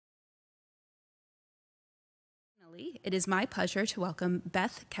finale, it is my pleasure to welcome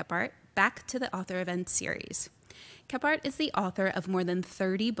Beth Kephart back to the Author Events series. Kephart is the author of more than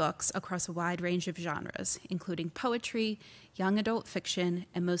 30 books across a wide range of genres, including poetry, young adult fiction,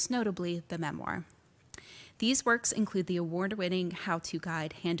 and most notably, the memoir. These works include the award-winning how-to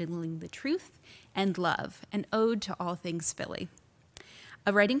guide Handling the Truth and Love, an ode to all things Philly.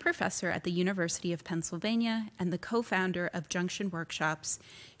 A writing professor at the University of Pennsylvania and the co-founder of Junction workshops,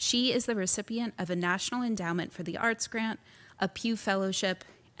 she is the recipient of a National Endowment for the Arts grant, a Pew Fellowship,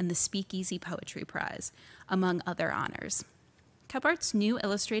 and the Speakeasy Poetry Prize, among other honors. Kephart's new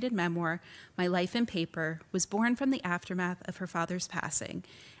illustrated memoir, My Life in Paper, was born from the aftermath of her father's passing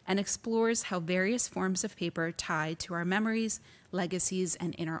and explores how various forms of paper tie to our memories, legacies,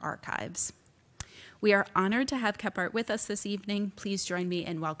 and inner archives. We are honored to have Kephart with us this evening. Please join me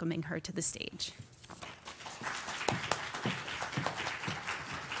in welcoming her to the stage.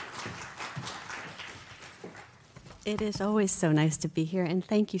 It is always so nice to be here, and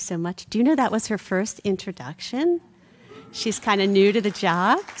thank you so much. Do you know that was her first introduction? She's kind of new to the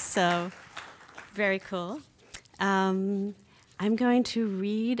job, so very cool. I'm going to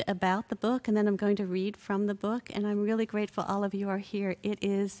read about the book, and then I'm going to read from the book, and I'm really grateful all of you are here. It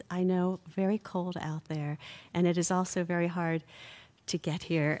is, I know, very cold out there, and it is also very hard to get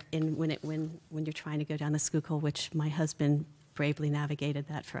here when you're trying to go down the Schuylkill, which my husband bravely navigated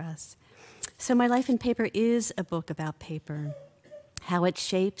that for us. So My Life in Paper is a book about paper, how it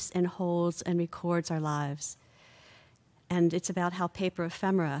shapes and holds and records our lives. And it's about how paper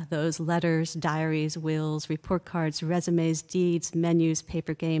ephemera, those letters, diaries, wills, report cards, resumes, deeds, menus,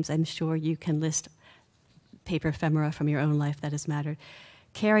 paper games, I'm sure you can list paper ephemera from your own life that has mattered,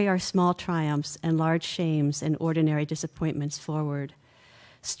 carry our small triumphs and large shames and ordinary disappointments forward.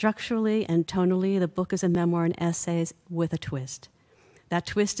 Structurally and tonally, the book is a memoir and essays with a twist. That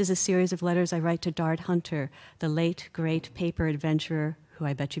twist is a series of letters I write to Dart Hunter, the late, great paper adventurer, who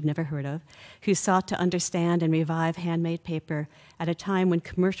I bet you've never heard of, who sought to understand and revive handmade paper at a time when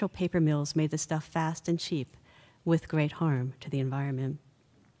commercial paper mills made the stuff fast and cheap, with great harm to the environment.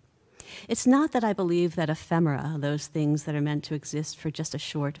 It's not that I believe that ephemera, those things that are meant to exist for just a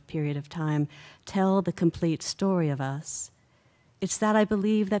short period of time, tell the complete story of us. It's that I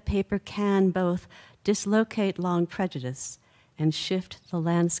believe that paper can both dislocate long prejudice and shift the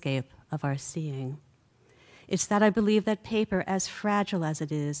landscape of our seeing. It's that I believe that paper, as fragile as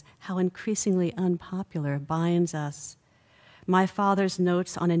it is, how increasingly unpopular, binds us. My father's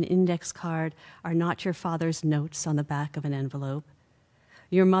notes on an index card are not your father's notes on the back of an envelope.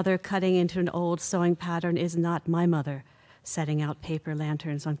 Your mother cutting into an old sewing pattern is not my mother setting out paper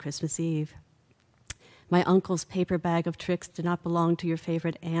lanterns on Christmas Eve. My uncle's paper bag of tricks did not belong to your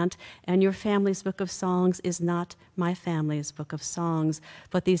favorite aunt, and your family's book of songs is not my family's book of songs,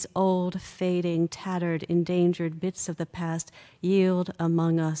 but these old, fading, tattered, endangered bits of the past yield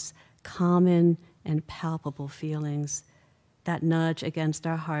among us common and palpable feelings, that nudge against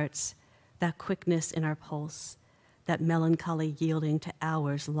our hearts, that quickness in our pulse, that melancholy yielding to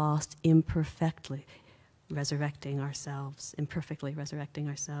hours lost imperfectly resurrecting ourselves.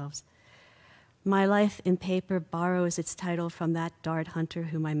 My Life in Paper borrows its title from that Dart Hunter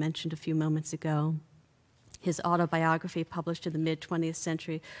whom I mentioned a few moments ago. His autobiography, published in the mid-20th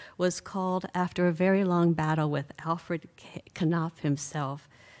century, was called, after a very long battle with Alfred Knopf himself,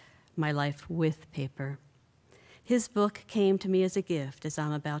 My Life with Paper. His book came to me as a gift, as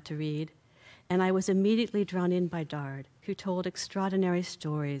I'm about to read, and I was immediately drawn in by Dart, who told extraordinary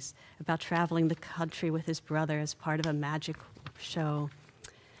stories about traveling the country with his brother as part of a magic show,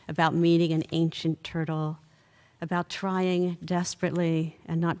 about meeting an ancient turtle, about trying desperately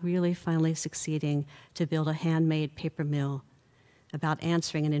and not really finally succeeding to build a handmade paper mill, about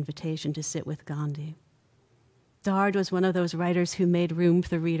answering an invitation to sit with Gandhi. Dart was one of those writers who made room for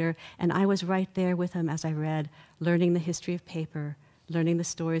the reader, and I was right there with him as I read, learning the history of paper, learning the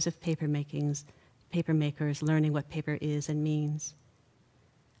stories of paper makers, learning what paper is and means.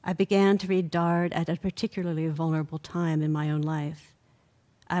 I began to read Dart at a particularly vulnerable time in my own life.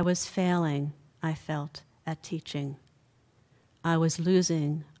 I was failing, I felt, at teaching. I was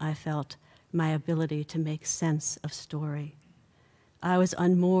losing, I felt, my ability to make sense of story. I was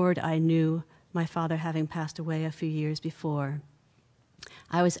unmoored, I knew, my father having passed away a few years before.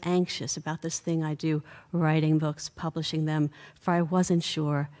 I was anxious about this thing I do, writing books, publishing them, for I wasn't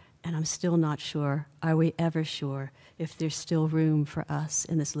sure, and I'm still not sure, are we ever sure, if there's still room for us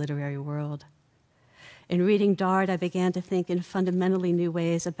in this literary world. In reading Dart, I began to think in fundamentally new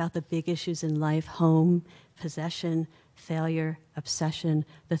ways about the big issues in life: home, possession, failure, obsession,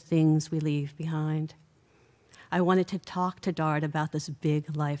 the things we leave behind. I wanted to talk to Dard about this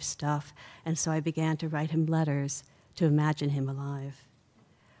big life stuff, and so I began to write him letters to imagine him alive.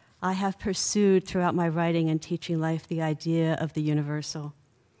 I have pursued throughout my writing and teaching life the idea of the universal,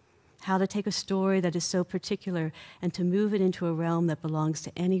 how to take a story that is so particular and to move it into a realm that belongs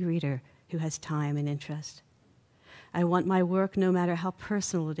to any reader who has time and interest. I want my work, no matter how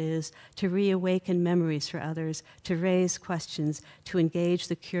personal it is, to reawaken memories for others, to raise questions, to engage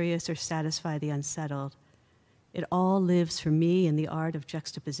the curious or satisfy the unsettled. It all lives for me in the art of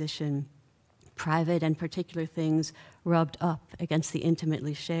juxtaposition, private and particular things rubbed up against the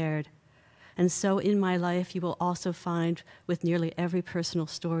intimately shared. And so in my life, you will also find, with nearly every personal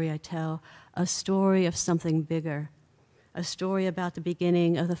story I tell, a story of something bigger, a story about the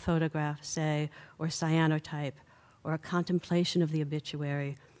beginning of the photograph, say, or cyanotype, or a contemplation of the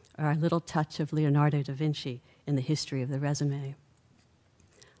obituary, or a little touch of Leonardo da Vinci in the history of the resume.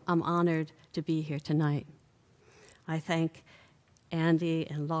 I'm honored to be here tonight. I thank Andy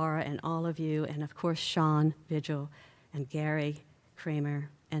and Laura and all of you, and of course Sean Vigil and Gary Kramer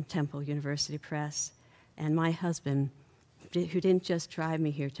and Temple University Press, and my husband, who didn't just drive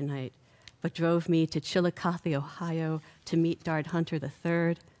me here tonight, but drove me to Chillicothe, Ohio, to meet Dard Hunter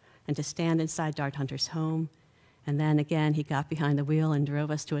III and to stand inside Dard Hunter's home. And then again, he got behind the wheel and drove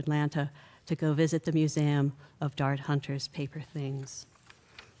us to Atlanta to go visit the museum of Dard Hunter's paper things.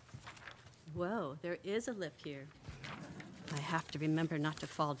 Whoa, there is a lip here. I have to remember not to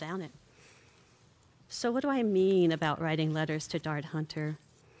fall down it. So what do I mean about writing letters to Dard Hunter?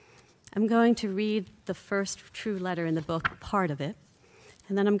 I'm going to read the first true letter in the book, part of it,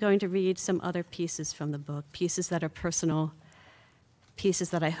 and then I'm going to read some other pieces from the book, pieces that are personal, pieces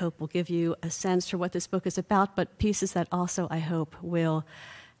that I hope will give you a sense for what this book is about, but pieces that also, I hope, will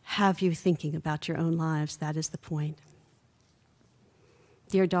have you thinking about your own lives. That is the point.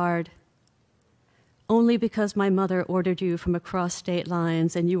 Dear Dard, only because my mother ordered you from across state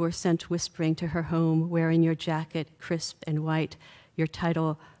lines and you were sent whispering to her home, wearing your jacket, crisp and white, your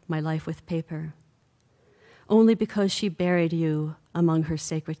title, My Life with Paper. Only because she buried you among her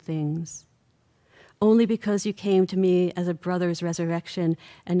sacred things. Only because you came to me as a brother's resurrection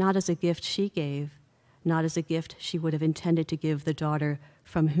and not as a gift she gave, not as a gift she would have intended to give the daughter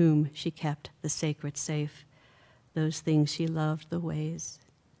from whom she kept the sacred safe, those things she loved, the ways.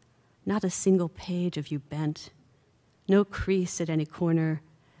 Not a single page of you bent, no crease at any corner,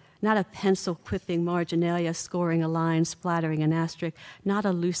 not a pencil quipping marginalia scoring a line, splattering an asterisk, not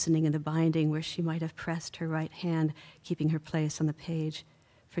a loosening in the binding where she might have pressed her right hand, keeping her place on the page,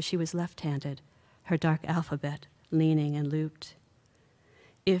 for she was left-handed, her dark alphabet leaning and looped.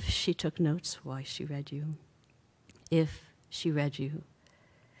 If she took notes while she read you, if she read you,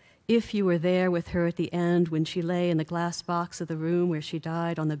 if you were there with her at the end when she lay in the glass box of the room where she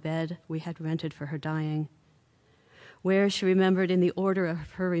died on the bed we had rented for her dying, where she remembered in the order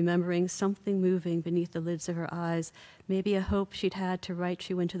of her remembering something moving beneath the lids of her eyes, maybe a hope she'd had to write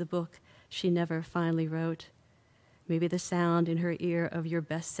you into the book she never finally wrote, maybe the sound in her ear of your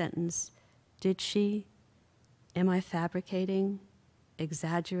best sentence. Did she? Am I fabricating,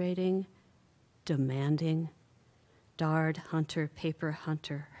 exaggerating, demanding? Dard Hunter, paper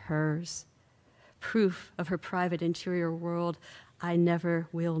hunter, hers. Proof of her private interior world I never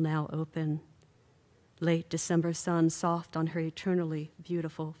will now open. Late December sun soft on her eternally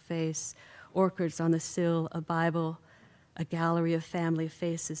beautiful face, orchids on the sill, a Bible, a gallery of family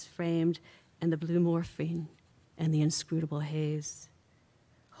faces framed, and the blue morphine and the inscrutable haze.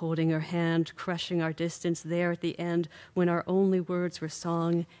 Holding her hand, crushing our distance there at the end when our only words were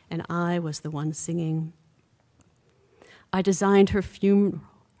song and I was the one singing. I designed her funeral,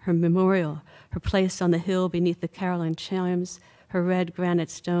 her memorial, her place on the hill beneath the Caroline chimes, her red granite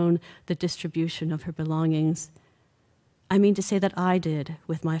stone, the distribution of her belongings. I mean to say that I did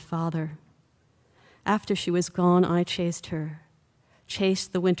with my father. After she was gone, I chased her.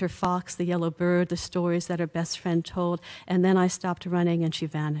 Chased the winter fox, the yellow bird, the stories that her best friend told, and then I stopped running and she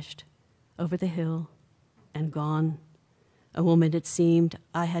vanished, over the hill and gone. A woman it seemed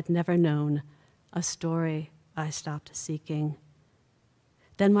I had never known, a story I stopped seeking.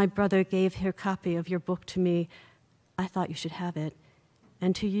 Then my brother gave her copy of your book to me. I thought you should have it,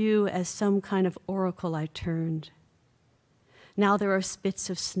 and to you as some kind of oracle I turned. Now there are spits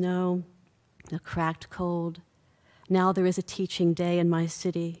of snow, a cracked cold. Now there is a teaching day in my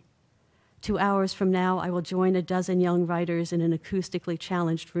city. 2 hours from now, I will join a dozen young writers in an acoustically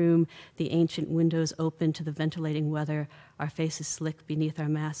challenged room, the ancient windows open to the ventilating weather, our faces slick beneath our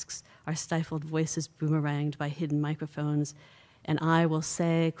masks, our stifled voices boomeranged by hidden microphones. And I will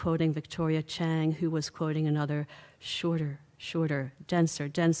say, quoting Victoria Chang, who was quoting another, shorter, shorter, denser,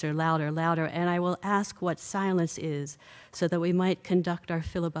 denser, louder, louder, and I will ask what silence is so that we might conduct our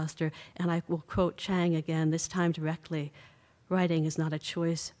filibuster, and I will quote Chang again, this time directly. Writing is not a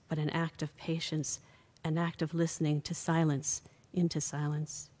choice, but an act of patience, an act of listening to silence, into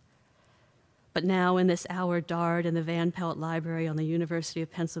silence. But now, in this hour, Dard in the Van Pelt Library on the University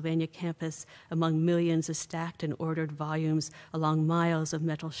of Pennsylvania campus, among millions of stacked and ordered volumes, along miles of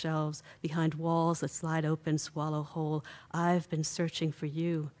metal shelves, behind walls that slide open, swallow whole, I've been searching for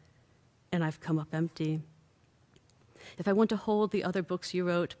you, and I've come up empty. If I want to hold the other books you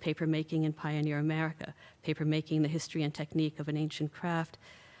wrote, Papermaking in Pioneer America, Papermaking, the History and Technique of an Ancient Craft,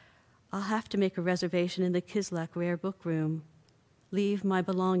 I'll have to make a reservation in the Kislak Rare Book Room, leave my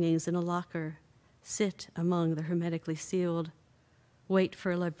belongings in a locker, sit among the hermetically sealed, wait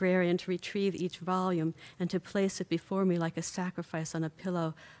for a librarian to retrieve each volume and to place it before me like a sacrifice on a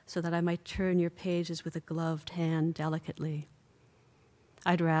pillow so that I might turn your pages with a gloved hand delicately.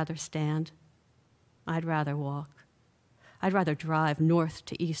 I'd rather stand. I'd rather walk. I'd rather drive north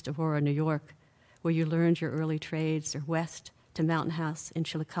to East Aurora, New York, where you learned your early trades, or west to Mountain House in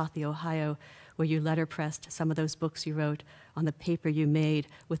Chillicothe, Ohio, where you letterpressed some of those books you wrote on the paper you made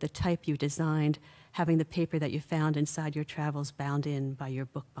with the type you designed, having the paper that you found inside your travels bound in by your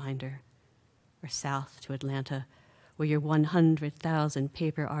bookbinder. Or south to Atlanta, where your 100,000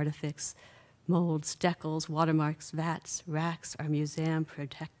 paper artifacts, molds, decals, watermarks, vats, racks are museum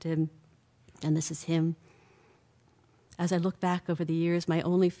protected. And this is him. As I look back over the years, my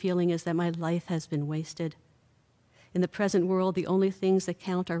only feeling is that my life has been wasted. In the present world, the only things that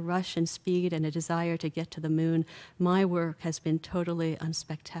count are rush and speed and a desire to get to the moon. My work has been totally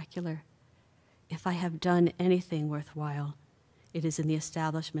unspectacular. If I have done anything worthwhile, it is in the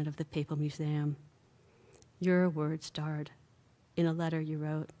establishment of the Papal Museum. Your words, Dard, in a letter you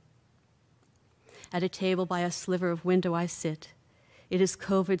wrote. At a table by a sliver of window I sit. It is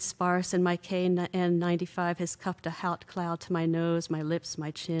COVID sparse, and my KN95 has cupped a hot cloud to my nose, my lips,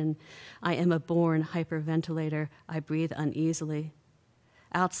 my chin. I am a born hyperventilator. I breathe uneasily.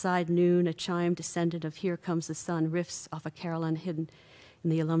 Outside noon, a chime descendant of Here Comes the Sun riffs off a carillon hidden in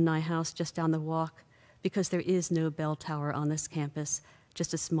the alumni house just down the walk, because there is no bell tower on this campus,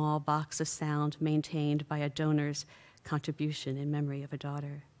 just a small box of sound maintained by a donor's contribution in memory of a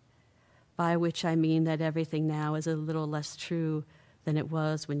daughter. By which I mean that everything now is a little less true than it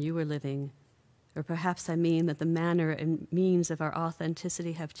was when you were living. Or perhaps I mean that the manner and means of our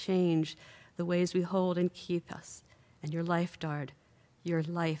authenticity have changed, the ways we hold and keep us. And your life, Dard, your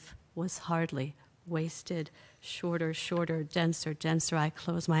life was hardly wasted. Shorter, shorter, denser, denser. I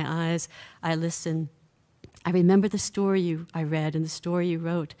close my eyes. I listen. I remember the story I read and the story you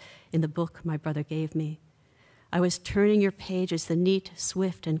wrote in the book my brother gave me. I was turning your pages, the neat,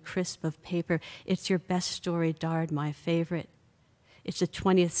 swift, and crisp of paper. It's your best story, Dard, my favorite. It's the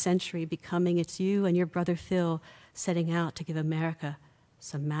 20th century becoming. It's you and your brother Phil setting out to give America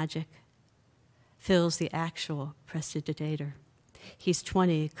some magic. Phil's the actual prestidigitator. He's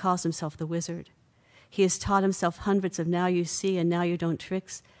 20, calls himself the wizard. He has taught himself hundreds of now you see and now you don't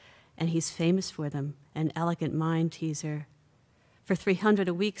tricks, and he's famous for them, an elegant mind teaser. For 300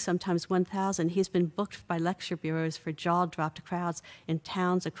 a week, sometimes 1,000, he's been booked by lecture bureaus for jaw-dropped crowds in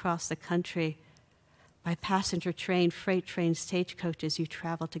towns across the country. By passenger train, freight train, stagecoaches, you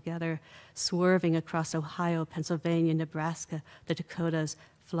travel together, swerving across Ohio, Pennsylvania, Nebraska, the Dakotas,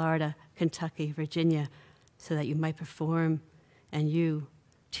 Florida, Kentucky, Virginia, so that you might perform. And you,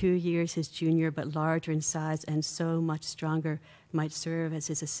 2 years his junior, but larger in size and so much stronger, might serve as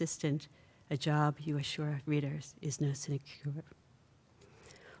his assistant, a job you assure readers is no sinecure.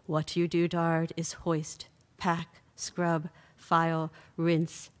 What you do, Dard, is hoist, pack, scrub, file,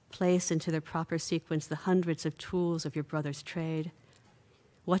 rinse, place into their proper sequence the hundreds of tools of your brother's trade.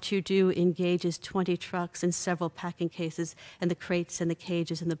 What you do engages 20 trucks and several packing cases and the crates and the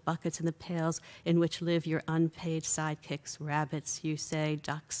cages and the buckets and the pails in which live your unpaid sidekicks, rabbits, you say,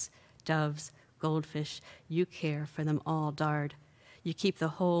 ducks, doves, goldfish. You care for them all, Dard. You keep the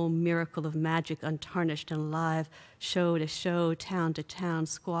whole miracle of magic untarnished and alive, show to show, town to town,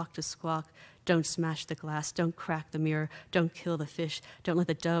 squawk to squawk. Don't smash the glass, don't crack the mirror, don't kill the fish, don't let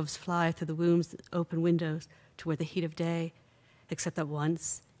the doves fly through the womb's open windows toward the heat of day, except that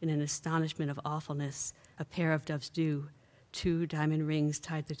once, in an astonishment of awfulness, a pair of doves do, 2 diamond rings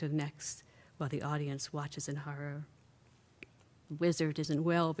tied to their necks, while the audience watches in horror. The wizard isn't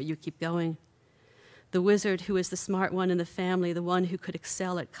well, but you keep going. The wizard who is the smart one in the family, the one who could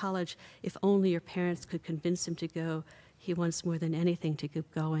excel at college, if only your parents could convince him to go, he wants more than anything to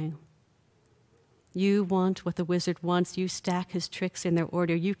keep going. You want what the wizard wants. You stack his tricks in their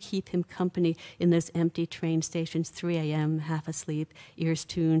order. You keep him company in those empty train stations, 3 a.m., half asleep, ears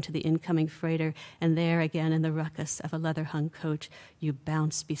tuned to the incoming freighter, and there again in the ruckus of a leather-hung coach, you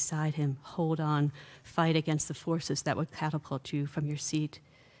bounce beside him, hold on, fight against the forces that would catapult you from your seat.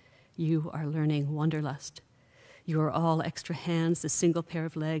 You are learning wanderlust. You are all extra hands, the single pair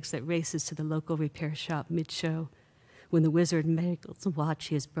of legs that races to the local repair shop mid-show. When the wizard makes a watch,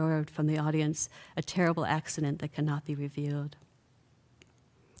 he is borrowed from the audience, a terrible accident that cannot be revealed.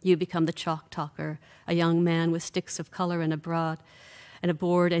 You become the chalk talker, a young man with sticks of color and a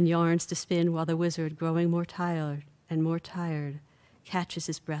board and yarns to spin, while the wizard, growing more tired and more tired, catches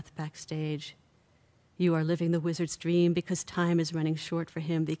his breath backstage. You are living the wizard's dream because time is running short for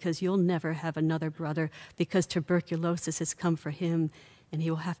him, because you'll never have another brother, because tuberculosis has come for him, and he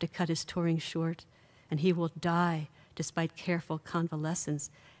will have to cut his touring short, and he will die despite careful convalescence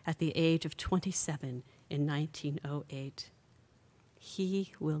at the age of 27 in 1908.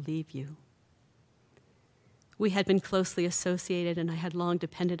 He will leave you. We had been closely associated, and I had long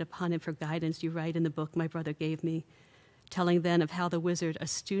depended upon him for guidance, you write in the book my brother gave me, telling then of how the wizard, a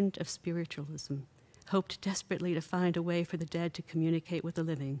student of spiritualism, hoped desperately to find a way for the dead to communicate with the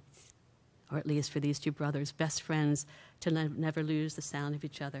living, or at least for these two brothers, best friends, to never lose the sound of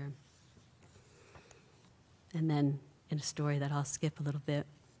each other. And then, in a story that I'll skip a little bit,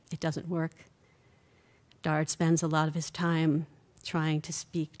 it doesn't work. Dard spends a lot of his time trying to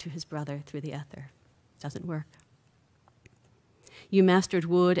speak to his brother through the ether. Doesn't work. You mastered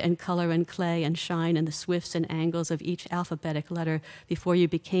wood and color and clay and shine in the swifts and angles of each alphabetic letter before you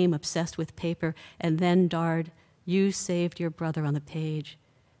became obsessed with paper, and then, Dard, you saved your brother on the page,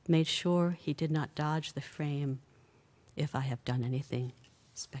 made sure he did not dodge the frame, if I have done anything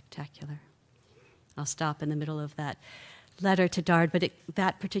spectacular. I'll stop in the middle of that letter to Dard, but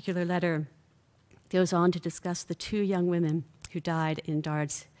that particular letter goes on to discuss the two young women who died in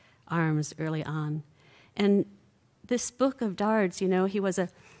Dard's arms early on. And this book of Dard's, you know, he was a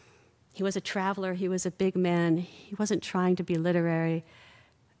traveler, he was a big man, he wasn't trying to be literary,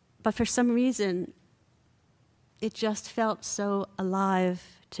 but for some reason, it just felt so alive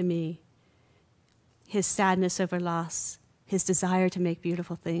to me. His sadness over loss, his desire to make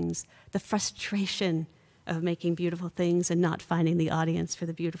beautiful things, the frustration of making beautiful things and not finding the audience for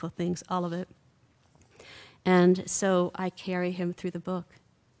the beautiful things, all of it. And so I carry him through the book.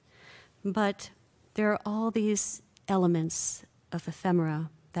 But there are all these elements of ephemera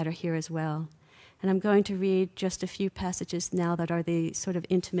that are here as well. And I'm going to read just a few passages now that are the sort of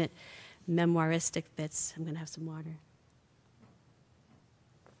intimate, memoiristic bits. I'm going to have some water.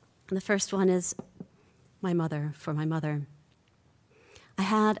 And the first one is my mother, for my mother. I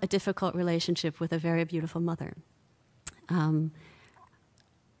had a difficult relationship with a very beautiful mother.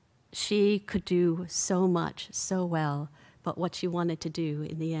 She could do so much, so well, but what she wanted to do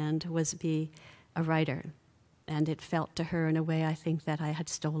in the end was be a writer. And it felt to her in a way, I think, that I had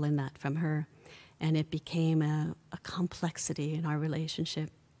stolen that from her. And it became a complexity in our relationship.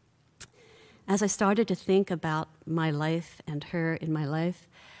 As I started to think about my life and her in my life,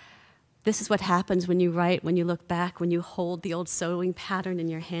 this is what happens when you write, when you look back, when you hold the old sewing pattern in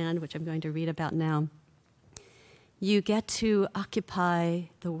your hand, which I'm going to read about now. You get to occupy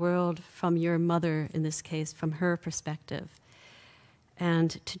the world from your mother, in this case, from her perspective.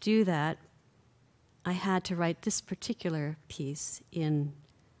 And to do that, I had to write this particular piece in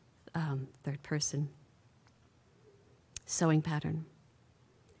third person. Sewing pattern.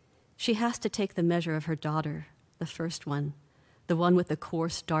 She has to take the measure of her daughter, the first one, the one with the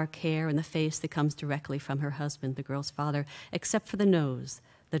coarse, dark hair and the face that comes directly from her husband, the girl's father, except for the nose.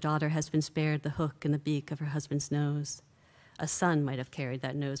 The daughter has been spared the hook and the beak of her husband's nose. A son might have carried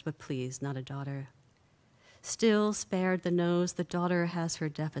that nose, but please, not a daughter. Still spared the nose, the daughter has her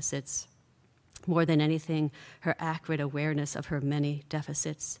deficits. More than anything, her acrid awareness of her many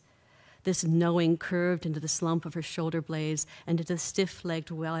deficits. This knowing curved into the slump of her shoulder blades and into the stiff-legged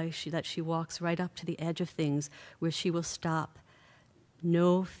way that she walks right up to the edge of things where she will stop.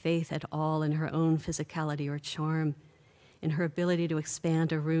 No faith at all in her own physicality or charm, in her ability to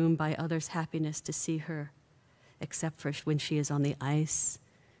expand a room by others' happiness to see her, except for when she is on the ice,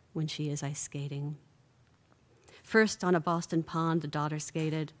 when she is ice skating. First on a Boston pond, the daughter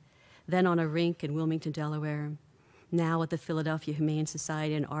skated, then on a rink in Wilmington, Delaware, now at the Philadelphia Humane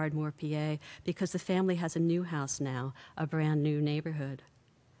Society in Ardmore, PA, because the family has a new house now, a brand new neighborhood.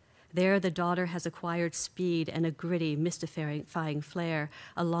 There, the daughter has acquired speed and a gritty, mystifying flair,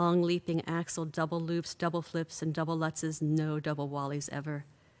 a long leaping axle, double loops, double flips, and double lutzes, no double wallies ever.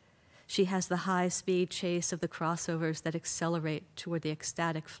 She has the high-speed chase of the crossovers that accelerate toward the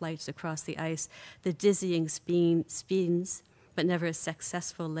ecstatic flights across the ice, the dizzying spins, but never a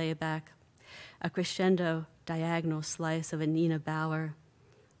successful layback, a crescendo diagonal slice of a Nina Bauer,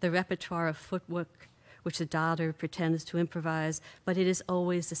 the repertoire of footwork which the daughter pretends to improvise, but it is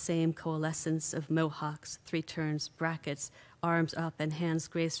always the same coalescence of mohawks, 3 turns, brackets, arms up and hands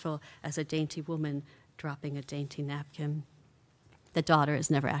graceful as a dainty woman dropping a dainty napkin. The daughter is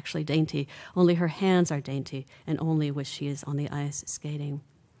never actually dainty, only her hands are dainty, and only when she is on the ice skating.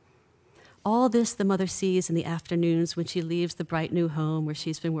 All this the mother sees in the afternoons when she leaves the bright new home where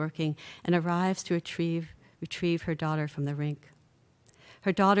she's been working and arrives to retrieve her daughter from the rink.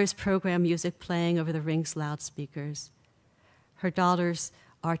 Her daughter's program music playing over the rink's loudspeakers. Her daughter's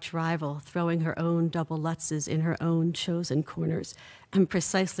arch rival throwing her own double lutzes in her own chosen corners, and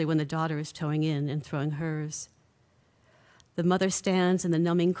precisely when the daughter is towing in and throwing hers. The mother stands in the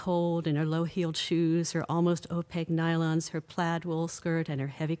numbing cold in her low-heeled shoes, her almost opaque nylons, her plaid wool skirt, and her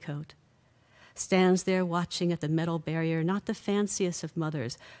heavy coat. Stands there watching at the metal barrier, not the fanciest of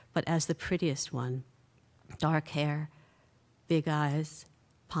mothers, but as the prettiest one. Dark hair, big eyes,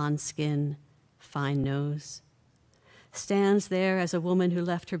 pond skin, fine nose. Stands there as a woman who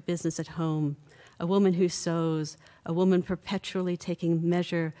left her business at home, a woman who sews, a woman perpetually taking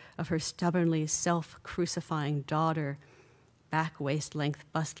measure of her stubbornly self-crucifying daughter, back waist length,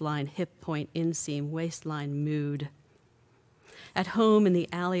 bust line, hip point, inseam, waistline, mood. At home in the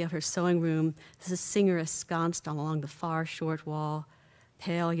alley of her sewing room, there's a singer ensconced along the far short wall,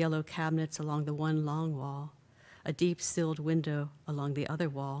 pale yellow cabinets along the one long wall, a deep-silled window along the other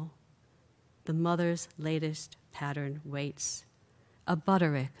wall. The mother's latest pattern waits. A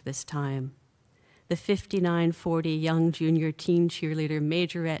butterick this time. The 5940 young junior teen cheerleader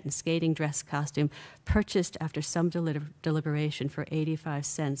majorette and skating dress costume purchased after some deliberation for 85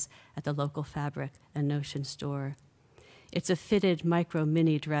 cents at the local fabric and notion store. It's a fitted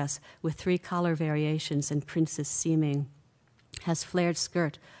micro-mini dress with 3 collar variations and princess seaming. Has flared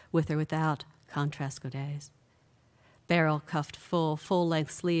skirt with or without contrast godets. Barrel-cuffed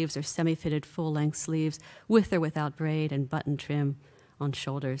full-length sleeves or semi-fitted full-length sleeves with or without braid and button trim on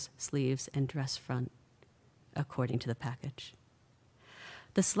shoulders, sleeves, and dress front, according to the package.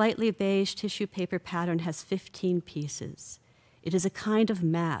 The slightly beige tissue paper pattern has 15 pieces. It is a kind of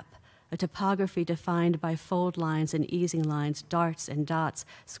map, a topography defined by fold lines and easing lines, darts and dots,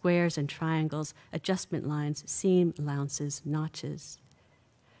 squares and triangles, adjustment lines, seam allowances, notches.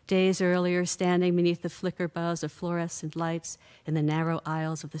 Days earlier, standing beneath the flicker buzz of fluorescent lights in the narrow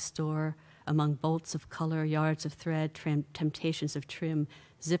aisles of the store, among bolts of color, yards of thread, temptations of trim,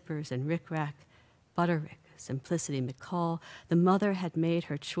 zippers and rickrack, butterick, simplicity, McCall, the mother had made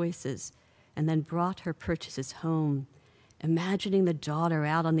her choices and then brought her purchases home, imagining the daughter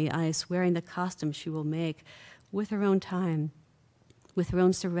out on the ice, wearing the costume she will make, with her own time, with her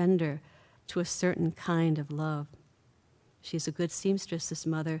own surrender to a certain kind of love. She's a good seamstress, this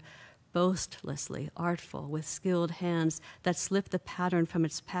mother, boastlessly artful, with skilled hands that slip the pattern from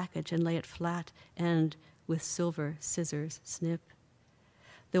its package and lay it flat, and with silver scissors snip.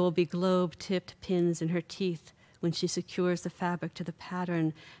 There will be globe-tipped pins in her teeth when she secures the fabric to the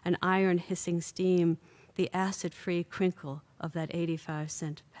pattern, an iron hissing steam, the acid-free crinkle of that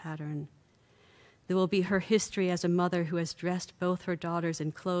 85-cent pattern. There will be her history as a mother who has dressed both her daughters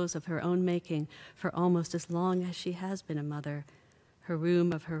in clothes of her own making for almost as long as she has been a mother. Her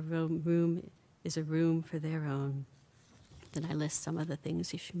room is a room for their own. Then I list some of the things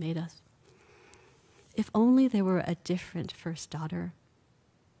she made us. If only there were a different first daughter,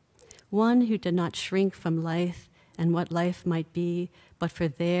 one who did not shrink from life and what life might be, but for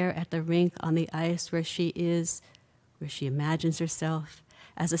there at the rink on the ice where she is, where she imagines herself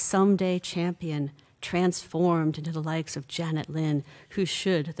as a someday champion, transformed into the likes of Janet Lynn, who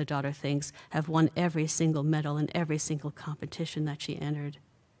should, the daughter thinks, have won every single medal in every single competition that she entered.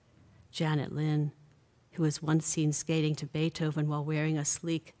 Janet Lynn, who was once seen skating to Beethoven while wearing a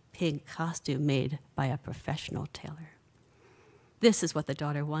sleek pink costume made by a professional tailor. This is what the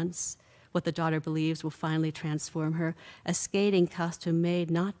daughter wants, what the daughter believes will finally transform her, a skating costume made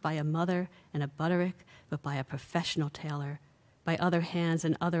not by a mother and a butterick, but by a professional tailor, by other hands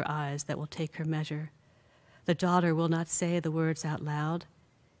and other eyes that will take her measure. The daughter will not say the words out loud.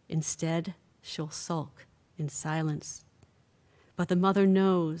 Instead, she'll sulk in silence. But the mother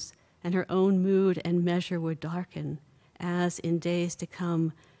knows, and her own mood and measure will darken, as in days to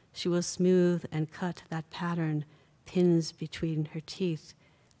come she will smooth and cut that pattern, pins between her teeth,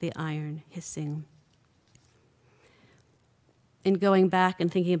 the iron hissing. In going back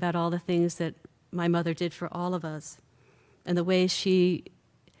and thinking about all the things that my mother did for all of us, and the ways she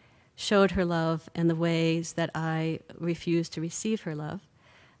showed her love and the ways that I refused to receive her love.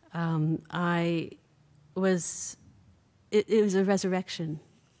 It was a resurrection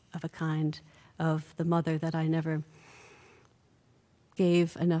of a kind of the mother that I never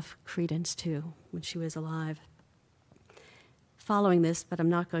gave enough credence to when she was alive. Following this, but I'm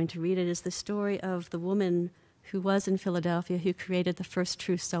not going to read it, is the story of the woman who was in Philadelphia who created the first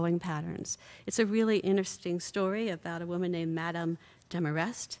true sewing patterns. It's a really interesting story about a woman named Madame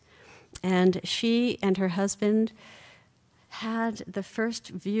Demarest, and she and her husband had the first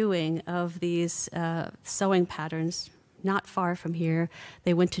viewing of these sewing patterns not far from here.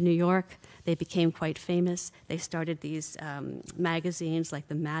 They went to New York. They became quite famous. They started these magazines like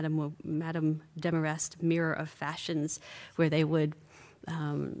the Madame Demarest Mirror of Fashions, where they would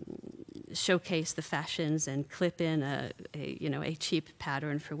showcase the fashions and clip in a cheap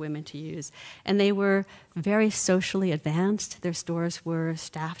pattern for women to use. And they were very socially advanced. Their stores were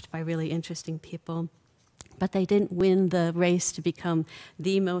staffed by really interesting people. But they didn't win the race to become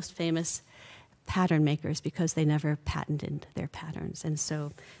the most famous pattern makers because they never patented their patterns. And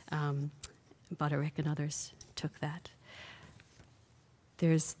so Butterick and others took that.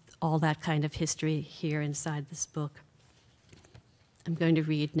 There's all that kind of history here inside this book. I'm going to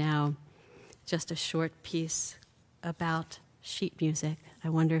read now just a short piece about sheet music. I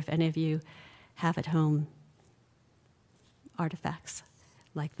wonder if any of you have at home artifacts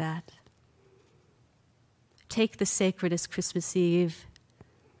like that. Take the sacred as Christmas Eve,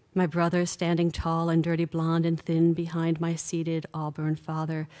 my brother standing tall and dirty blonde and thin behind my seated Auburn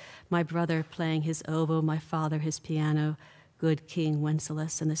father, my brother playing his oboe, my father his piano, good King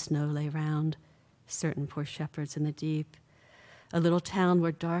Wenceslas, and the snow lay round, certain poor shepherds in the deep. A little town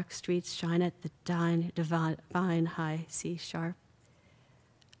where dark streets shine at the divine high C sharp.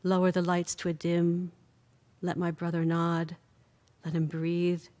 Lower the lights to a dim, let my brother nod, let him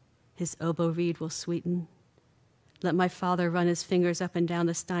breathe, his oboe reed will sweeten. Let my father run his fingers up and down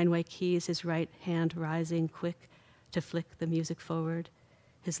the Steinway keys, his right hand rising quick to flick the music forward,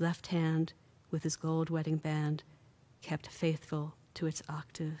 his left hand, with his gold wedding band, kept faithful to its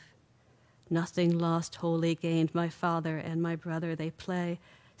octave. Nothing lost, wholly gained, my father and my brother, they play,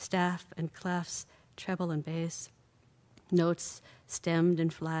 staff and clefs, treble and bass, notes stemmed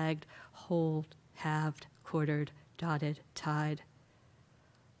and flagged, whole, halved, quartered, dotted, tied.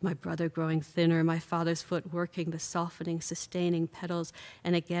 My brother growing thinner, my father's foot working the softening, sustaining pedals,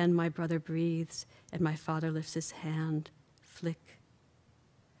 and again my brother breathes, and my father lifts his hand, flick.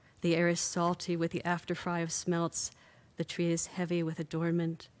 The air is salty with the after-fry of smelts, the tree is heavy with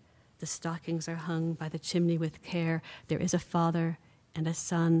adornment, the stockings are hung by the chimney with care. There is a father and a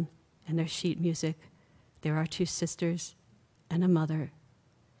son and their sheet music. There are two sisters and a mother.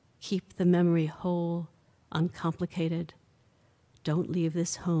 Keep the memory whole, uncomplicated. Don't leave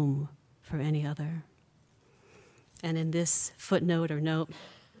this home for any other. And in this footnote or note,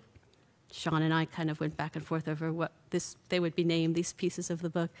 Sean and I kind of went back and forth over what they would be named, these pieces of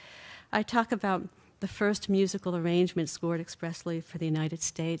the book. I talk about the first musical arrangement scored expressly for the United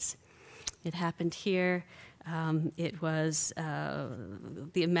States. It happened here. It was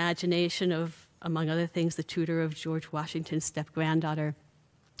the imagination of, among other things, the tutor of George Washington's step-granddaughter.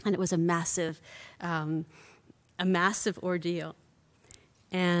 And it was a massive ordeal.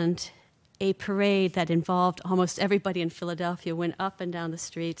 And a parade that involved almost everybody in Philadelphia went up and down the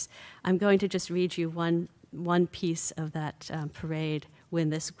streets. I'm going to just read you one piece of that parade when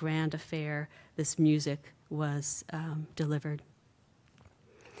this grand affair, this music, was delivered.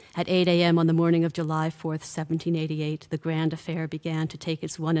 At 8 a.m. on the morning of July 4th, 1788, the grand affair began to take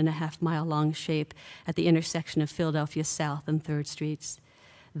its 1.5-mile-long shape at the intersection of Philadelphia South and 3rd Streets.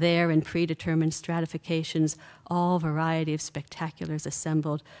 There, in predetermined stratifications, all variety of spectaculars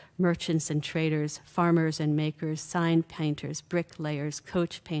assembled, merchants and traders, farmers and makers, sign painters, bricklayers,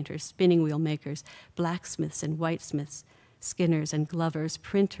 coach painters, spinning wheel makers, blacksmiths and whitesmiths, skinners and glovers,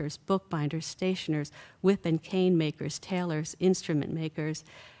 printers, bookbinders, stationers, whip and cane makers, tailors, instrument makers,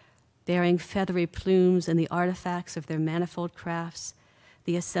 bearing feathery plumes and the artifacts of their manifold crafts.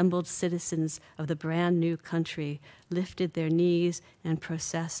 The assembled citizens of the brand new country lifted their knees and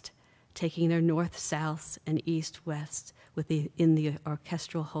processed, taking their north-souths and east-wests in the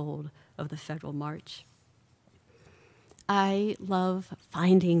orchestral hold of the Federal March. I love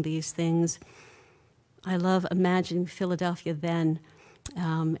finding these things. I love imagining Philadelphia then,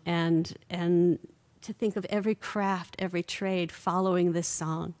 and to think of every craft, every trade following this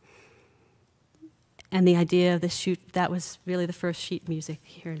song. And the idea of that was really the first sheet music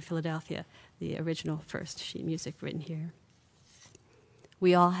here in Philadelphia, the original first sheet music written here.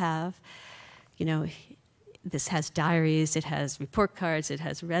 We all have, this has diaries, it has report cards, it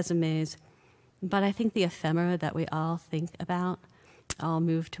has resumes. But I think the ephemera that we all think about, all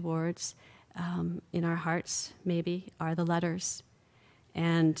move towards, in our hearts maybe, are the letters.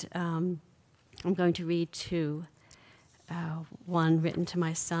 And I'm going to read two. One written to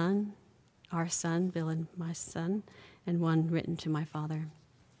my son, our son, Bill and my son, and one written to my father.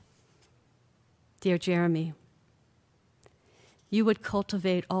 Dear Jeremy, you would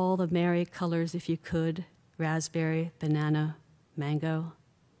cultivate all the merry colors if you could, raspberry, banana, mango,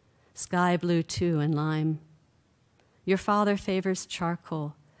 sky blue too, and lime. Your father favors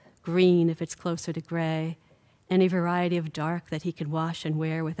charcoal, green if it's closer to gray, any variety of dark that he can wash and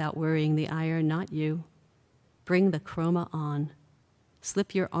wear without worrying the iron, not you. Bring the chroma on.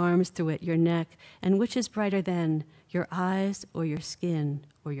 Slip your arms through it, your neck, and which is brighter then, your eyes or your skin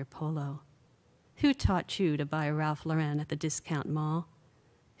or your polo? Who taught you to buy Ralph Lauren at the discount mall?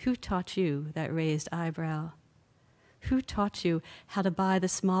 Who taught you that raised eyebrow? Who taught you how to buy the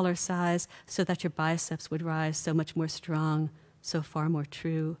smaller size so that your biceps would rise so much more strong, so far more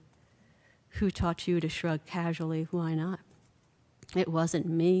true? Who taught you to shrug casually? Why not? It wasn't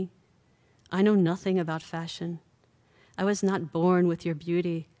me. I know nothing about fashion. I was not born with your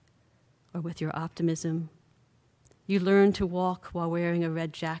beauty or with your optimism. You learned to walk while wearing a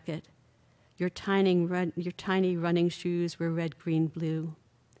red jacket. Your tiny running shoes were red, green, blue.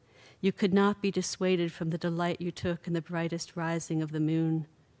 You could not be dissuaded from the delight you took in the brightest rising of the moon.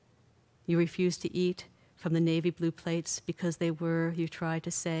 You refused to eat from the navy blue plates because they were, you tried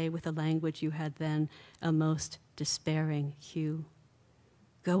to say with the language you had then, a most despairing hue.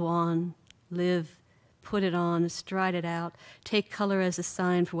 Go on, live, put it on, stride it out, take color as a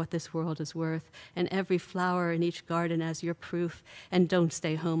sign for what this world is worth, and every flower in each garden as your proof, and don't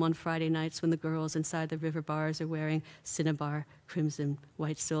stay home on Friday nights when the girls inside the river bars are wearing cinnabar, crimson,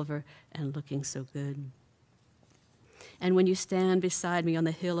 white silver, and looking so good. And when you stand beside me on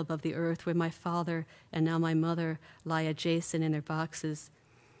the hill above the earth where my father and now my mother lie adjacent in their boxes,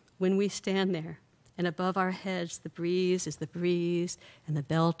 when we stand there, and above our heads the breeze is the breeze, and the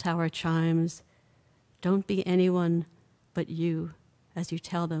bell tower chimes, don't be anyone but you as you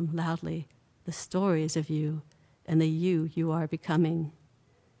tell them loudly the stories of you and the you are becoming.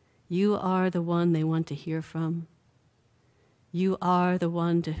 You are the one they want to hear from. You are the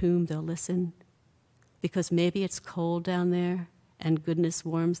one to whom they'll listen, because maybe it's cold down there and goodness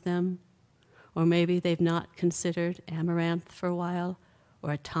warms them, or maybe they've not considered amaranth for a while,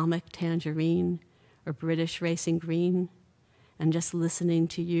 or atomic tangerine, or British racing green, and just listening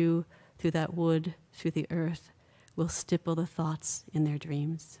to you through that wood, through the earth, will stipple the thoughts in their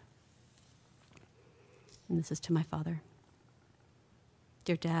dreams. And this is to my father.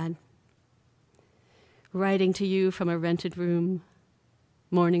 Dear Dad, writing to you from a rented room,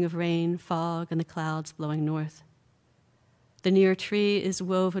 morning of rain, fog, and the clouds blowing north. The near tree is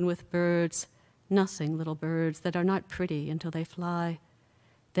woven with birds, nothing little birds that are not pretty until they fly.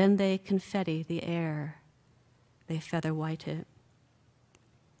 Then they confetti the air. They feather white it.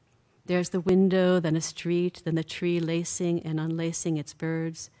 There's the window, then a street, then the tree lacing and unlacing its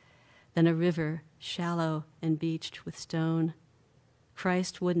birds, then a river, shallow and beached with stone.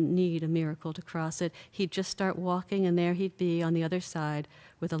 Christ wouldn't need a miracle to cross it. He'd just start walking, and there he'd be on the other side,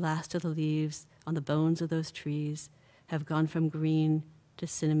 where the last of the leaves on the bones of those trees have gone from green to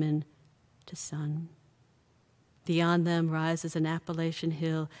cinnamon to sun. Beyond them rises an Appalachian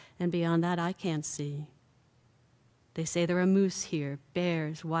hill, and beyond that I can't see. They say there are moose here,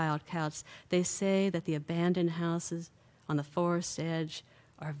 bears, wildcats. They say that the abandoned houses on the forest edge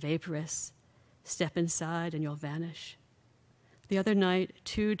are vaporous. Step inside and you'll vanish. The other night,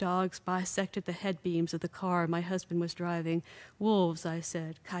 2 dogs bisected the head beams of the car my husband was driving. Wolves, I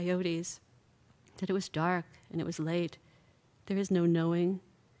said, coyotes. That it was dark and it was late. There is no knowing.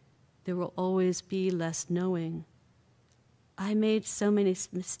 There will always be less knowing. I made so many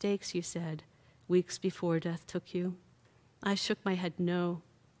mistakes, you said, weeks before death took you. I shook my head no.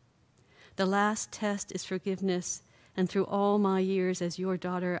 The last test is forgiveness, and through all my years as your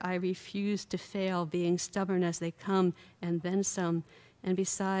daughter, I refused to fail, being stubborn as they come, and then some. And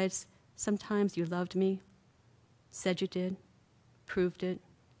besides, sometimes you loved me, said you did, proved it.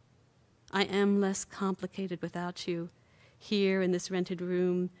 I am less complicated without you, here in this rented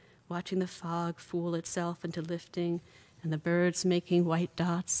room, watching the fog fool itself into lifting, and the birds making white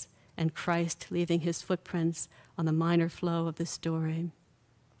dots, and Christ leaving his footprints on the minor flow of the story.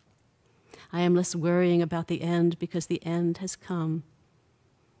 I am less worrying about the end because the end has come.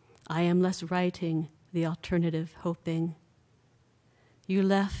 I am less writing the alternative hoping. You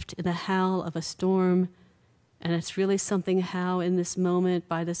left in the howl of a storm, and it's really something how in this moment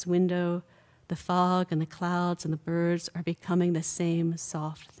by this window The fog and the clouds and the birds are becoming the same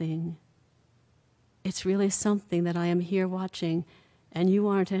soft thing. It's really something that I am here watching, and you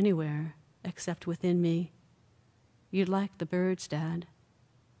aren't anywhere except within me. You'd like the birds, Dad.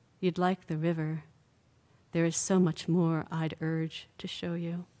 You'd like the river. There is so much more I'd urge to show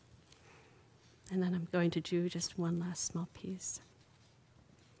you. And then I'm going to do just one last small piece.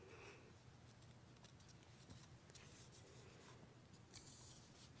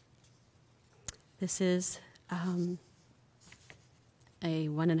 This is a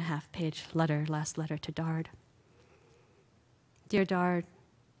 1.5-page letter, last letter to Dard. Dear Dard,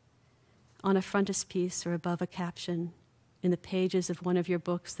 on a frontispiece or above a caption, in the pages of one of your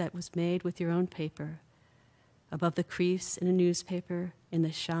books that was made with your own paper, above the crease in a newspaper, in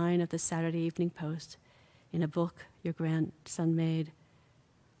the shine of the Saturday Evening Post, in a book your grandson made.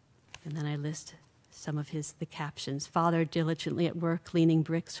 And then I list some of the captions. Father diligently at work cleaning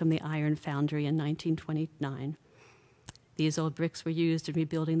bricks from the iron foundry in 1929. These old bricks were used in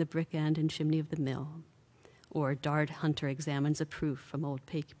rebuilding the brick end and chimney of the mill. Or Dard Hunter examines a proof from old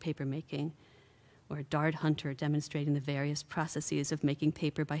paper making. Or Dard Hunter demonstrating the various processes of making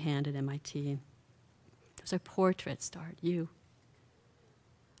paper by hand at MIT. Those are portraits, Dard, you.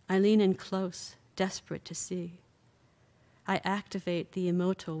 I lean in close, desperate to see. I activate the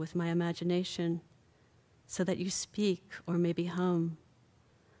emotal with my imagination so that you speak or maybe hum,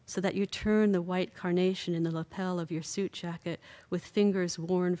 so that you turn the white carnation in the lapel of your suit jacket with fingers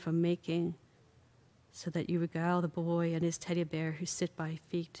worn from making, so that you regale the boy and his teddy bear who sit by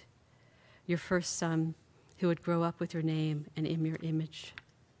feet, your first son who would grow up with your name and in your image.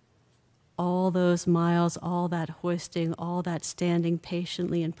 All those miles, all that hoisting, all that standing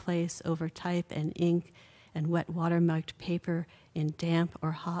patiently in place over type and ink and wet watermarked paper in damp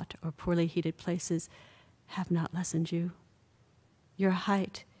or hot or poorly heated places have not lessened you. Your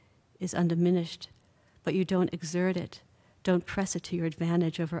height is undiminished, but you don't exert it, don't press it to your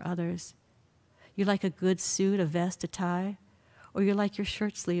advantage over others. You like a good suit, a vest, a tie, or you like your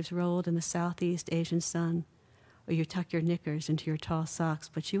shirt sleeves rolled in the Southeast Asian sun, or you tuck your knickers into your tall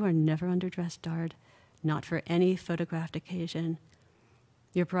socks, but you are never underdressed, Dard, not for any photographed occasion.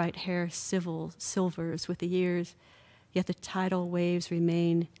 Your bright hair silvers with the years, yet the tidal waves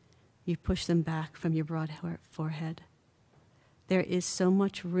remain. You push them back from your broad forehead. There is so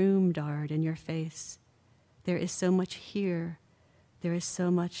much room, Dard, in your face. There is so much here. There is so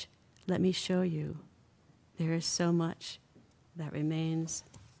much, let me show you. There is so much that remains.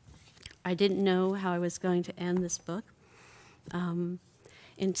 I didn't know how I was going to end this book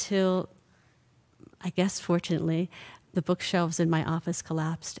until, I guess fortunately, the bookshelves in my office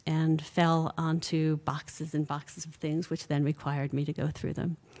collapsed and fell onto boxes and boxes of things, which then required me to go through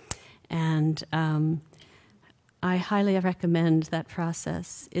them. And I highly recommend that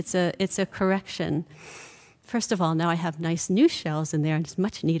process. It's a correction. First of all, now I have nice new shelves in there, and it's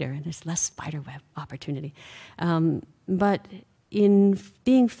much neater, and there's less spiderweb opportunity. But in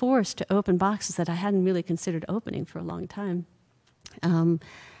being forced to open boxes that I hadn't really considered opening for a long time,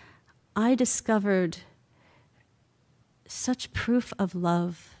 I discovered such proof of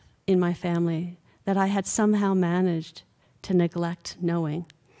love in my family that I had somehow managed to neglect knowing.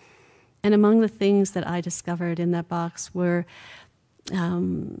 And among the things that I discovered in that box were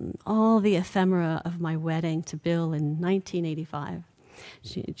all the ephemera of my wedding to Bill in 1985,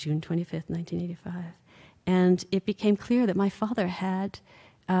 June 25th, 1985. And it became clear that my father had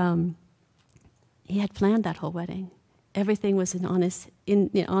planned that whole wedding. Everything was on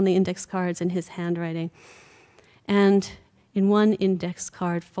the index cards in his handwriting. And in one index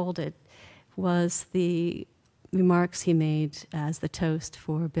card folded was the remarks he made as the toast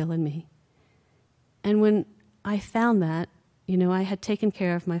for Bill and me. And when I found that, I had taken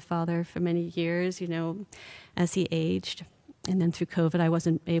care of my father for many years, as he aged. And then through COVID, I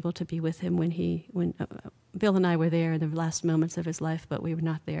wasn't able to be with him when Bill and I were there in the last moments of his life, but we were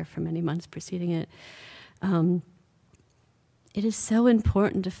not there for many months preceding it. It is so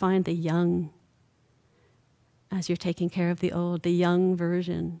important to find the young as you're taking care of the old, the young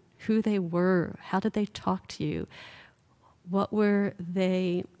version, who they were, how did they talk to you, what were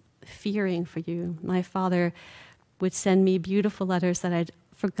they fearing for you. My father would send me beautiful letters that I'd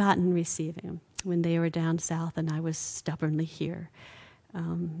forgotten receiving when they were down south and I was stubbornly here.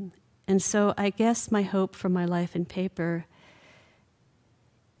 And so I guess my hope for my life in paper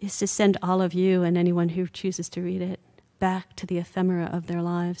is to send all of you and anyone who chooses to read it back to the ephemera of their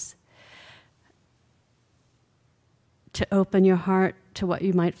lives, to open your heart to what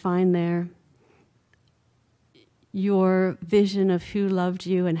you might find there. Your vision of who loved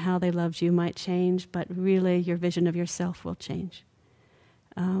you and how they loved you might change, but really your vision of yourself will change.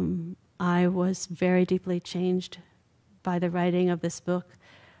 I was very deeply changed by the writing of this book,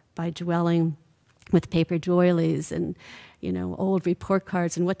 by dwelling with paper doilies and, old report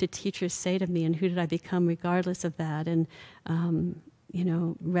cards, and what did teachers say to me, and who did I become regardless of that, and,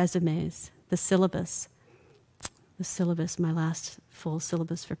 resumes, the syllabus, my last full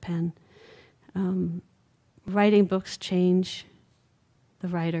syllabus for Penn. Writing books change the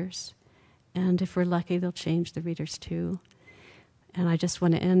writers, and if we're lucky, they'll change the readers too. And I just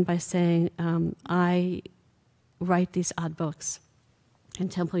want to end by saying I write these odd books,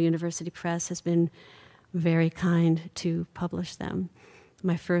 and Temple University Press has been very kind to publish them.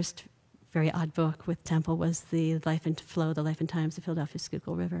 My first very odd book with Temple was The Life and Flow, The Life and Times of Philadelphia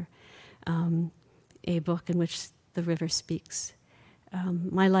Schuylkill River, a book in which the river speaks.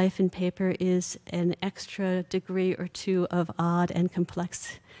 My life in paper is an extra degree or two of odd and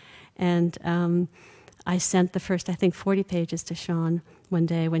complex. And I sent the first, 40 pages to Sean one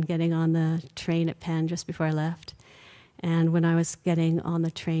day when getting on the train at Penn just before I left. And when I was getting on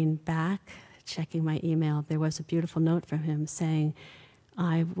the train back, checking my email, there was a beautiful note from him saying,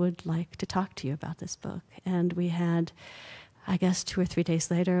 I would like to talk to you about this book. And we had, 2 or 3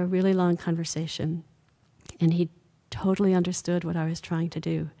 days later, a really long conversation. And he totally understood what I was trying to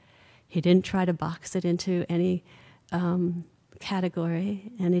do. He didn't try to box it into any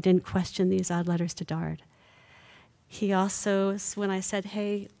category, and he didn't question these odd letters to Dard. He also, when I said,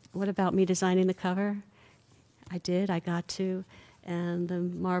 hey, what about me designing the cover? I did, I got to, and the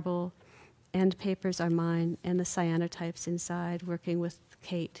marble end papers are mine, and the cyanotypes inside, working with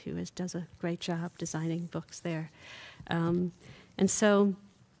Kate, who does a great job designing books there. And so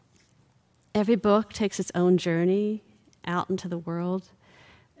every book takes its own journey out into the world.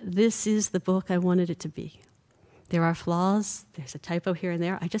 This is the book I wanted it to be. There are flaws. There's a typo here and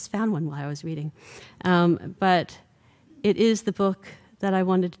there. I just found one while I was reading. But it is the book that I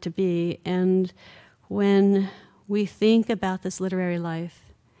wanted it to be. And when we think about this literary life,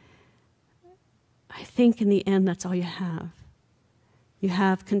 I think in the end that's all you have. You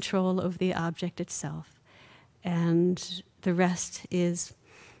have control over the object itself. And the rest is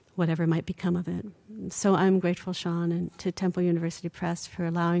whatever might become of it. So I'm grateful, Sean, and to Temple University Press for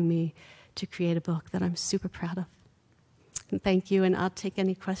allowing me to create a book that I'm super proud of. And thank you, and I'll take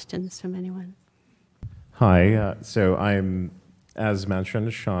any questions from anyone. Hi, so I'm, as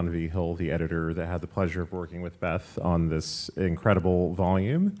mentioned, Sean V. Hill, the editor that had the pleasure of working with Beth on this incredible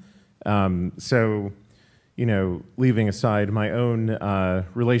volume. Leaving aside my own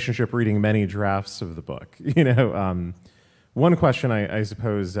relationship reading many drafts of the book, one question I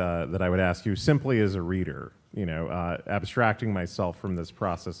suppose that I would ask you simply as a reader, abstracting myself from this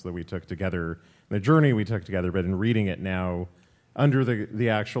process that we took together, the journey we took together, but in reading it now under the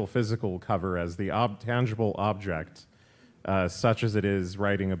actual physical cover as the tangible object, such as it is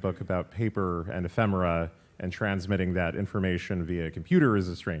writing a book about paper and ephemera and transmitting that information via a computer is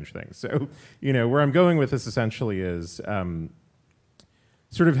a strange thing. So, where I'm going with this essentially is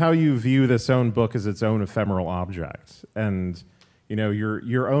sort of how you view this own book as its own ephemeral object, and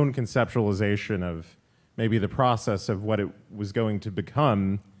your own conceptualization of maybe the process of what it was going to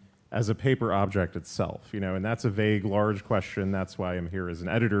become as a paper object itself. And that's a vague, large question. That's why I'm here as an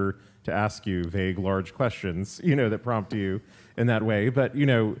editor, to ask you vague, large questions, that prompt you in that way. But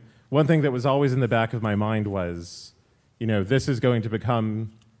one thing that was always in the back of my mind was, this is going to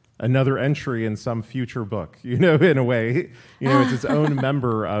become another entry in some future book, in a way. It's its own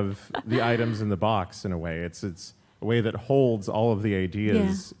member of the items in the box, in a way. It's a way that holds all of the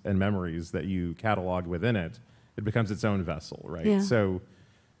ideas and memories that you catalog within it. It becomes its own vessel, right? Yeah. So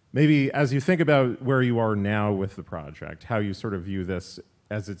maybe as you think about where you are now with the project, how you sort of view this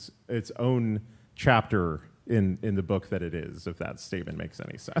as its own chapter in the book that it is, if that statement makes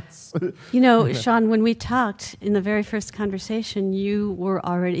any sense. Sean, when we talked in the very first conversation, you were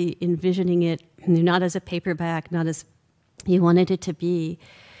already envisioning it not as a paperback, not as you wanted it to be,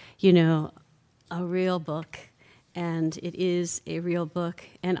 a real book. And it is a real book.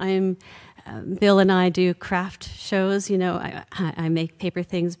 And Bill and I do craft shows. I make paper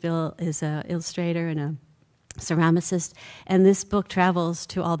things. Bill is an illustrator and a ceramicist. And this book travels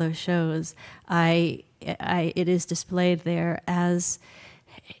to all those shows. It is displayed there as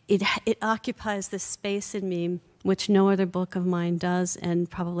it occupies this space in me, which no other book of mine does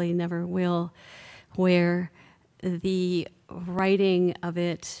and probably never will, where the writing of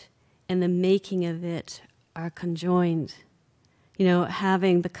it and the making of it are conjoined.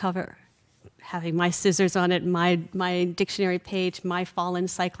 Having the cover, having my scissors on it, my dictionary page, my fallen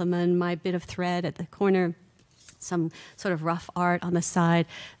cyclamen, my bit of thread at the corner, some sort of rough art on the side,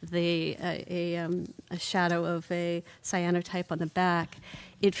 a shadow of a cyanotype on the back.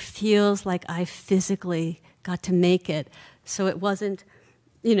 It feels like I physically got to make it. So it wasn't,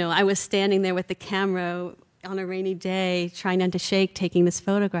 I was standing there with the camera on a rainy day, trying not to shake, taking this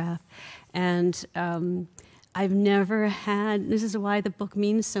photograph. And I've never had, this is why the book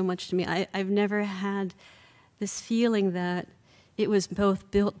means so much to me, I've never had this feeling that it was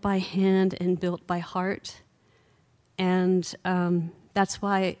both built by hand and built by heart. And that's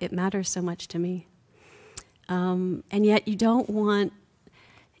why it matters so much to me. And yet you don't want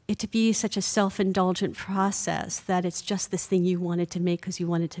it to be such a self-indulgent process that it's just this thing you wanted to make because you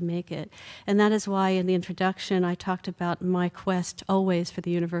wanted to make it. And that is why in the introduction I talked about my quest always for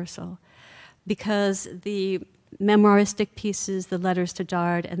the universal. Because the memoiristic pieces, the letters to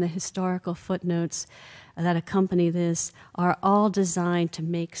Dard, and the historical footnotes that accompany this are all designed to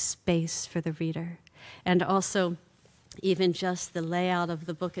make space for the reader. And also, even just the layout of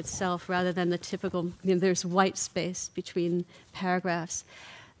the book itself, rather than the typical, there's white space between paragraphs.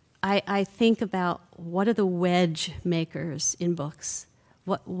 I think about what are the wedge makers in books?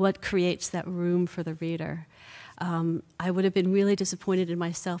 What creates that room for the reader? I would have been really disappointed in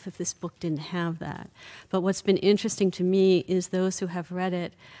myself if this book didn't have that. But what's been interesting to me is those who have read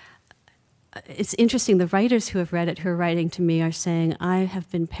it. It's interesting, the writers who have read it, who are writing to me, are saying, I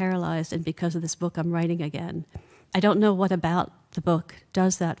have been paralyzed, and because of this book, I'm writing again. I don't know what about the book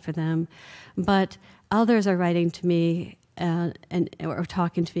does that for them, but others are writing to me or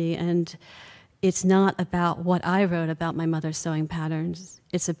talking to me, and it's not about what I wrote about my mother's sewing patterns.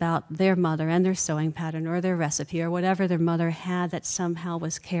 It's about their mother and their sewing pattern or their recipe or whatever their mother had that somehow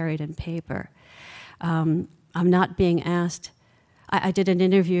was carried in paper. I'm not being asked. I did an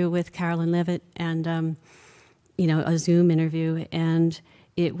interview with Carolyn Levitt and, a Zoom interview, and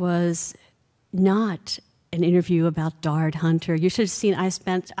it was not an interview about Dard Hunter. You should have seen,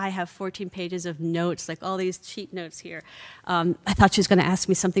 I have 14 pages of notes, like all these cheat notes here. I thought she was going to ask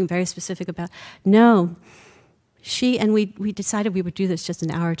me something very specific about, no. We decided we would do this just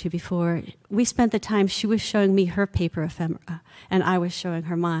an hour or two before. We spent the time, she was showing me her paper ephemera, and I was showing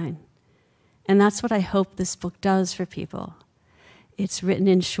her mine. And that's what I hope this book does for people. It's written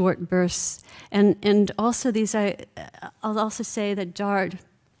in short bursts. And also I'll also say that Dard,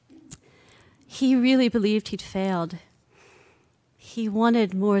 he really believed he'd failed. He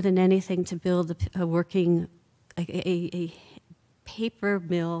wanted more than anything to build a working, a paper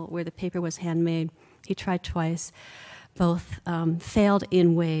mill where the paper was handmade. He tried twice. Both failed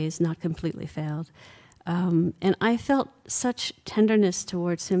in ways, not completely failed. And I felt such tenderness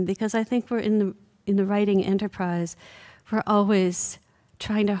towards him because I think we're in the writing enterprise, we're always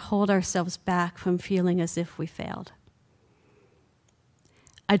trying to hold ourselves back from feeling as if we failed.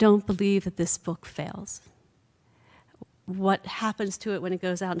 I don't believe that this book fails. What happens to it when it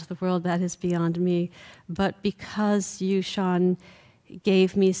goes out into the world, that is beyond me. But because you, Sean,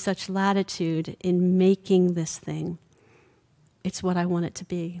 gave me such latitude in making this thing, it's what I want it to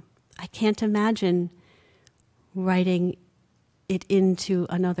be. I can't imagine writing it into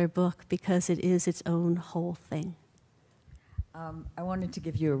another book because it is its own whole thing. I wanted to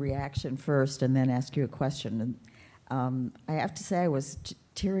give you a reaction first and then ask you a question. And I have to say I was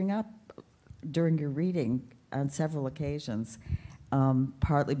tearing up during your reading on several occasions,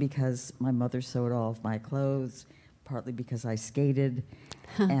 partly because my mother sewed all of my clothes, partly because I skated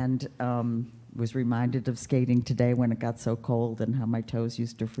and was reminded of skating today when it got so cold and how my toes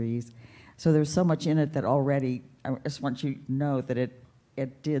used to freeze. So there's so much in it that already, I just want you to know that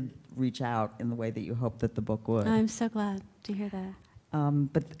it did reach out in the way that you hoped that the book would. I'm so glad to hear that.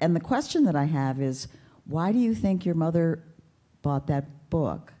 And the question that I have is, why do you think your mother bought that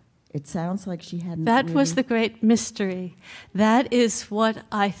book? It sounds like she hadn't. That really... was the great mystery. That is what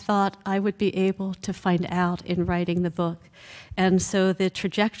I thought I would be able to find out in writing the book. And so the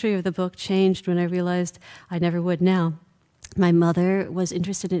trajectory of the book changed when I realized I never would now. My mother was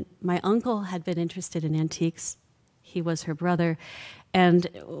interested in, my uncle had been interested in antiques. He was her brother. And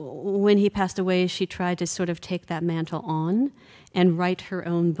when he passed away, she tried to sort of take that mantle on and write her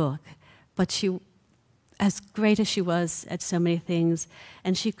own book. But she, as great as she was at so many things,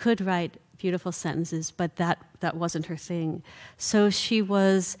 and she could write beautiful sentences, but that wasn't her thing. So she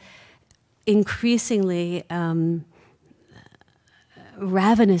was increasingly,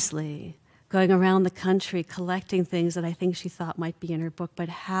 ravenously going around the country collecting things that I think she thought might be in her book, but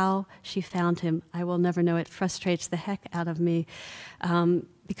how she found him, I will never know. It frustrates the heck out of me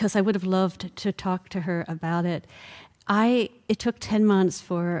because I would have loved to talk to her about it. It took 10 months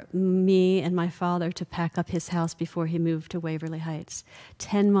for me and my father to pack up his house before he moved to Waverly Heights.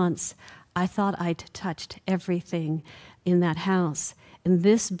 10 months. I thought I'd touched everything in that house. In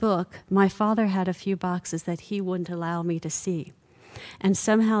this book, my father had a few boxes that he wouldn't allow me to see. And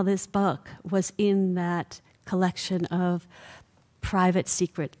somehow this book was in that collection of private,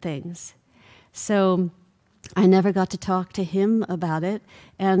 secret things. So I never got to talk to him about it.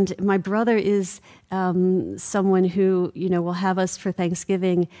 And my brother is someone who, will have us for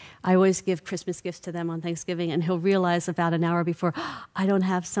Thanksgiving. I always give Christmas gifts to them on Thanksgiving, and he'll realize about an hour before, I don't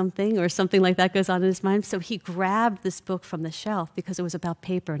have something, or something like that goes on in his mind. So he grabbed this book from the shelf because it was about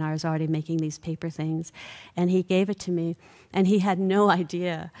paper, and I was already making these paper things. And he gave it to me, and he had no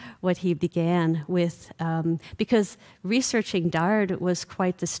idea what he began with, because researching Dard was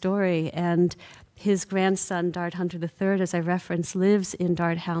quite the story, and his grandson, Dard Hunter III, as I referenced, lives in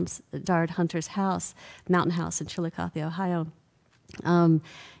Dard Hunter's house, Mountain House in Chillicothe, Ohio.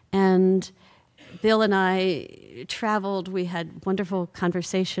 And Bill and I traveled. We had wonderful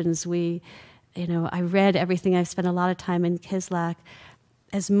conversations. I read everything. I spent a lot of time in Kislak.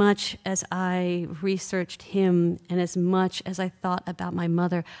 As much as I researched him and as much as I thought about my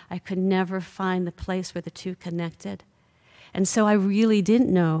mother, I could never find the place where the two connected. And so I really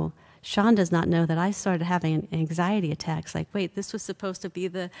didn't know. Sean does not know that I started having anxiety attacks. Like, wait, this was supposed to be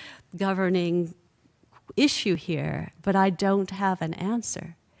the governing issue here, but I don't have an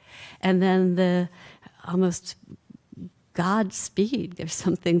answer. And then the almost Godspeed or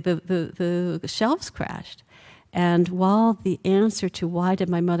something, the shelves crashed. And while the answer to why did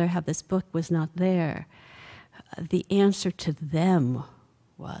my mother have this book was not there, the answer to them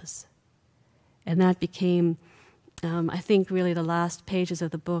was. And that became... I think really the last pages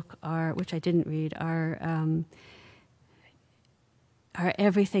of the book are, which I didn't read, are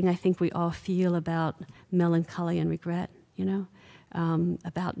everything I think we all feel about melancholy and regret,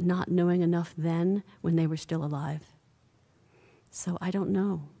 about not knowing enough then when they were still alive. So I don't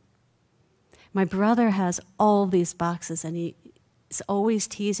know. My brother has all these boxes, and he is always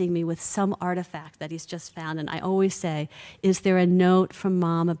teasing me with some artifact that he's just found, and I always say, is there a note from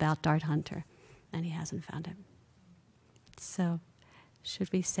Mom about Dard Hunter? And he hasn't found it. So,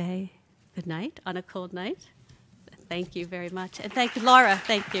 should we say good night on a cold night? Thank you very much. And thank you, Laura.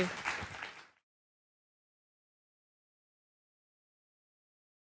 Thank you.